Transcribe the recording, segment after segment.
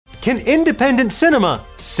Can independent cinema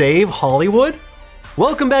save Hollywood?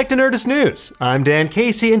 Welcome back to Nerdist News. I'm Dan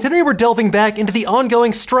Casey, and today we're delving back into the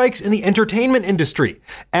ongoing strikes in the entertainment industry.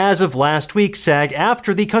 As of last week,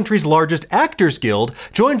 SAG-AFTRA, the country's largest actors guild,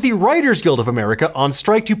 joined the Writers Guild of America on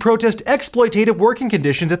strike to protest exploitative working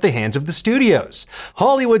conditions at the hands of the studios.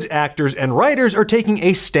 Hollywood's actors and writers are taking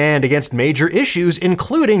a stand against major issues,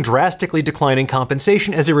 including drastically declining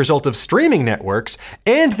compensation as a result of streaming networks,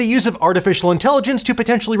 and the use of artificial intelligence to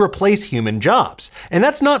potentially replace human jobs. And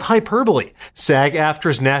that's not hyperbole. SAG-AFTRA's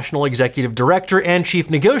National Executive Director and Chief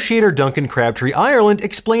Negotiator Duncan Crabtree Ireland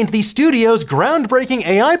explained the studio's groundbreaking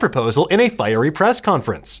AI proposal in a fiery press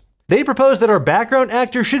conference. They propose that our background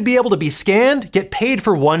actors should be able to be scanned, get paid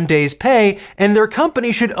for one day's pay, and their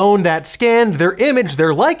company should own that scan, their image,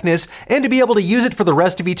 their likeness, and to be able to use it for the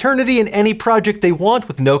rest of eternity in any project they want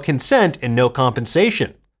with no consent and no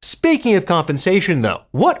compensation. Speaking of compensation though,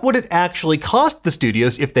 what would it actually cost the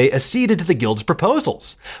studios if they acceded to the guild's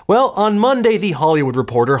proposals? Well, on Monday, the Hollywood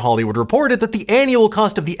Reporter reported that the annual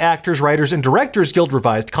cost of the Actors, Writers, and Directors Guild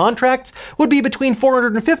revised contracts would be between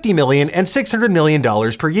 $450 million and $600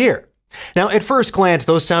 million per year. Now, at first glance,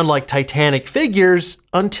 those sound like titanic figures,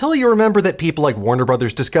 until you remember that people like Warner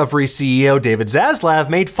Brothers Discovery CEO David Zaslav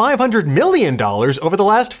made $500 million over the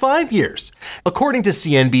last 5 years. According to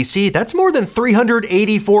CNBC, that's more than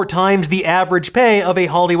 384 times the average pay of a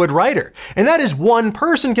Hollywood writer. And that is one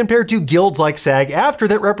person compared to guilds like SAG-AFTRA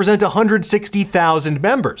that represent 160,000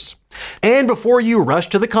 members. And before you rush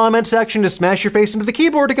to the comment section to smash your face into the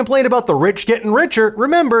keyboard to complain about the rich getting richer,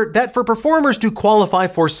 remember that for performers to qualify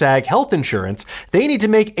for SAG health insurance, they need to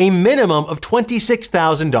make a minimum of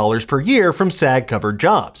 $26,000 per year from SAG-covered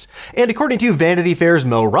jobs. And according to Vanity Fair's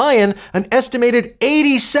Mo Ryan, an estimated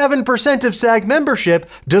 87% of SAG membership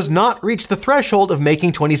does not reach the threshold of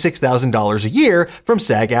making $26,000 a year from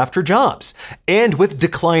SAG-AFTRA jobs. And with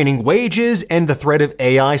declining wages and the threat of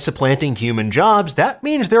AI supplanting human jobs, that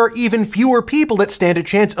means there are even fewer people that stand a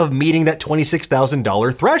chance of meeting that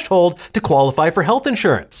 $26,000 threshold to qualify for health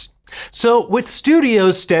insurance. So, with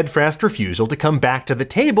studios' steadfast refusal to come back to the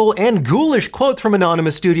table and ghoulish quotes from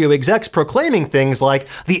anonymous studio execs proclaiming things like,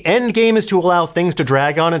 the end game is to allow things to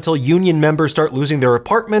drag on until union members start losing their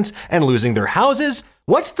apartments and losing their houses,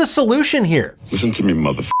 what's the solution here? Listen to me,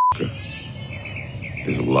 motherfucker.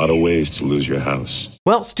 There's a lot of ways to lose your house.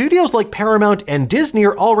 Well, studios like Paramount and Disney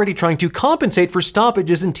are already trying to compensate for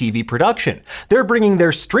stoppages in TV production. They're bringing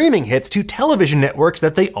their streaming hits to television networks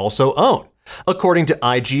that they also own. According to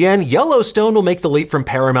IGN, Yellowstone will make the leap from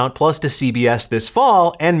Paramount Plus to CBS this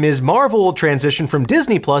fall, and Ms. Marvel will transition from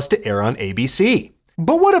Disney Plus to air on ABC.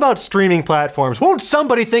 But what about streaming platforms? Won't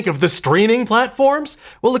somebody think of the streaming platforms?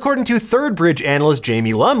 Well, according to Third Bridge analyst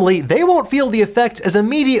Jamie Lumley, they won't feel the effects as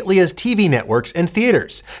immediately as TV networks and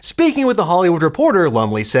theaters. Speaking with The Hollywood Reporter,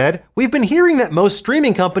 Lumley said, "We've been hearing that most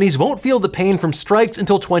streaming companies won't feel the pain from strikes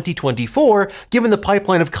until 2024, given the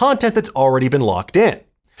pipeline of content that's already been locked in.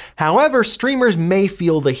 However, streamers may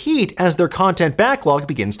feel the heat as their content backlog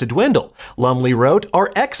begins to dwindle." Lumley wrote,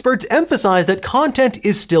 "Our experts emphasize that content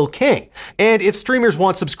is still king, and if streamers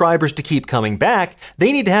want subscribers to keep coming back,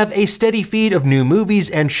 they need to have a steady feed of new movies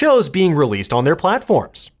and shows being released on their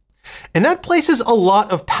platforms." And that places a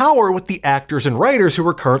lot of power with the actors and writers who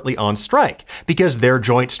are currently on strike, because their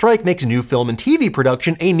joint strike makes new film and TV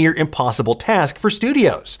production a near impossible task for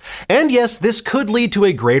studios. And yes, this could lead to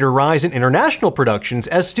a greater rise in international productions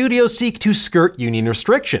as studios seek to skirt union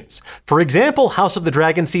restrictions. For example, House of the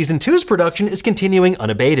Dragon Season 2's production is continuing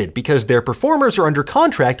unabated because their performers are under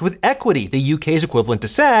contract with Equity, the UK's equivalent to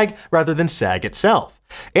SAG, rather than SAG itself.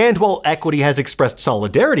 And while Equity has expressed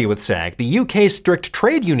solidarity with SAG, the UK's strict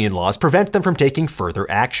trade union laws prevent them from taking further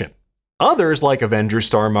action. Others, like Avengers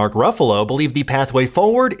star Mark Ruffalo, believe the pathway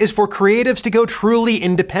forward is for creatives to go truly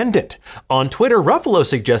independent. On Twitter, Ruffalo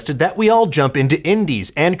suggested that we all jump into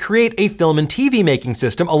indies and create a film and TV making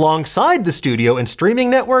system alongside the studio and streaming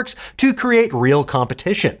networks to create real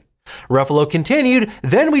competition. Ruffalo continued,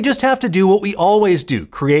 "Then we just have to do what we always do,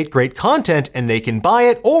 create great content and they can buy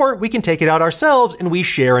it, or we can take it out ourselves and we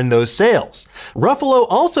share in those sales." Ruffalo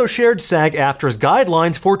also shared SAG-AFTRA's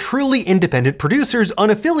guidelines for truly independent producers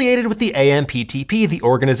unaffiliated with the AMPTP, the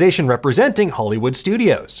organization representing Hollywood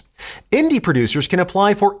studios. Indie producers can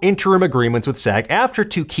apply for interim agreements with SAG-AFTRA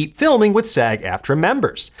to keep filming with SAG-AFTRA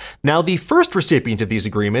members. Now, the first recipient of these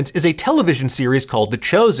agreements is a television series called The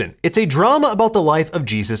Chosen. It's a drama about the life of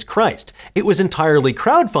Jesus Christ. It was entirely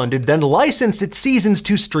crowdfunded, then licensed its seasons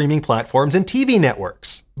to streaming platforms and TV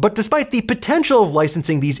networks. But despite the potential of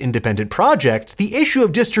licensing these independent projects, the issue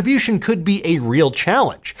of distribution could be a real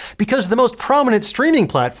challenge, because the most prominent streaming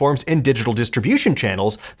platforms and digital distribution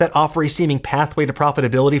channels that offer a seeming pathway to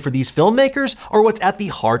profitability for these filmmakers are what's at the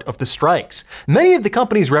heart of the strikes. Many of the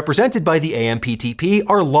companies represented by the AMPTP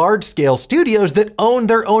are large-scale studios that own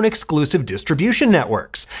their own exclusive distribution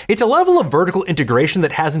networks. It's a level of vertical integration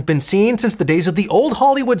that hasn't been seen since the days of the old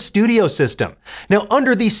Hollywood studio system. Now,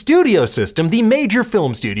 under the studio system, the major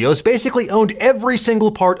film studios basically owned every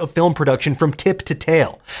single part of film production from tip to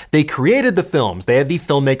tail. They created the films, they had the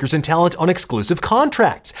filmmakers and talent on exclusive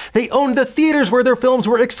contracts, they owned the theaters where their films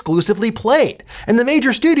were exclusively played, and the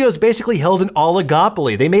major studios basically held an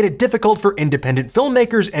oligopoly. They made it difficult for independent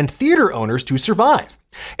filmmakers and theater owners to survive.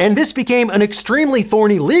 And this became an extremely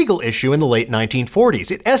thorny legal issue in the late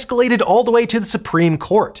 1940s. It escalated all the way to the Supreme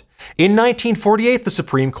Court. In 1948, the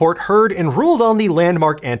Supreme Court heard and ruled on the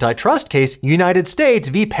landmark antitrust case United States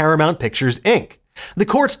v. Paramount Pictures, Inc. The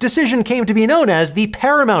court's decision came to be known as the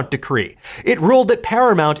Paramount Decree. It ruled that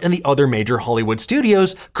Paramount and the other major Hollywood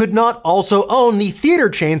studios could not also own the theater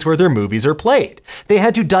chains where their movies are played. They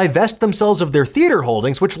had to divest themselves of their theater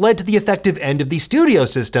holdings, which led to the effective end of the studio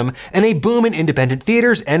system and a boom in independent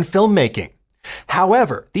theaters and filmmaking.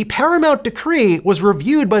 However, the Paramount Decree was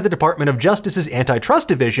reviewed by the Department of Justice's Antitrust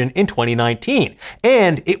Division in 2019,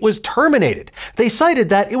 and it was terminated. They cited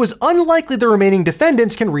that it was unlikely the remaining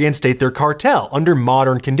defendants can reinstate their cartel under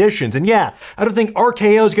modern conditions. And yeah, I don't think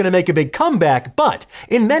RKO is going to make a big comeback, but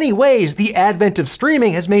in many ways, the advent of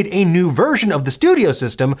streaming has made a new version of the studio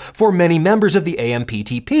system for many members of the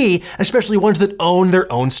AMPTP, especially ones that own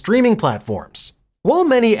their own streaming platforms. While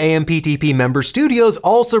many AMPTP member studios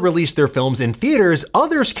also release their films in theaters,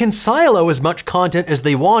 others can silo as much content as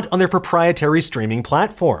they want on their proprietary streaming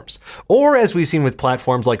platforms. Or, as we've seen with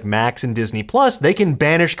platforms like Max and Disney+, they can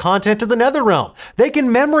banish content to the Netherrealm. They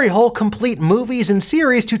can memory hole complete movies and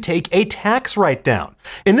series to take a tax write-down.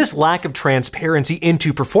 And this lack of transparency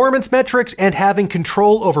into performance metrics and having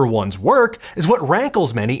control over one's work is what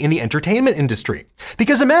rankles many in the entertainment industry.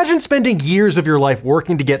 Because imagine spending years of your life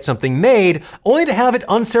working to get something made, only to have it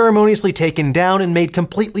unceremoniously taken down and made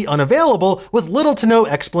completely unavailable with little to no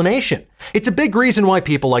explanation. It's a big reason why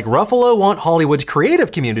people like Ruffalo want Hollywood's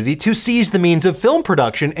creative community to seize the means of film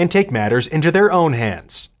production and take matters into their own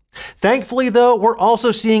hands. Thankfully, though, we're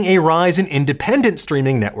also seeing a rise in independent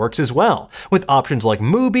streaming networks as well. With options like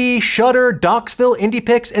Mubi, Shudder, Docsville,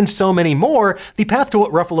 IndiePix, and so many more, the path to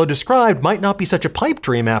what Ruffalo described might not be such a pipe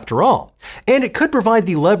dream after all. And it could provide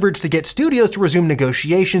the leverage to get studios to resume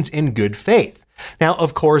negotiations in good faith. Now,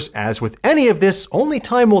 of course, as with any of this, only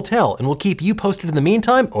time will tell, and we'll keep you posted in the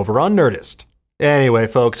meantime over on Nerdist. Anyway,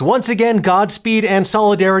 folks, once again, Godspeed and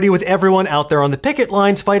solidarity with everyone out there on the picket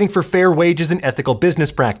lines fighting for fair wages and ethical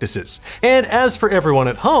business practices. And as for everyone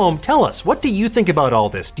at home, tell us, what do you think about all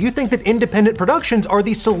this? Do you think that independent productions are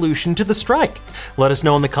the solution to the strike? Let us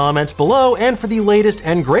know in the comments below, and for the latest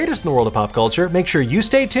and greatest in the world of pop culture, make sure you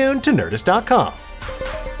stay tuned to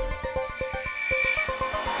Nerdist.com.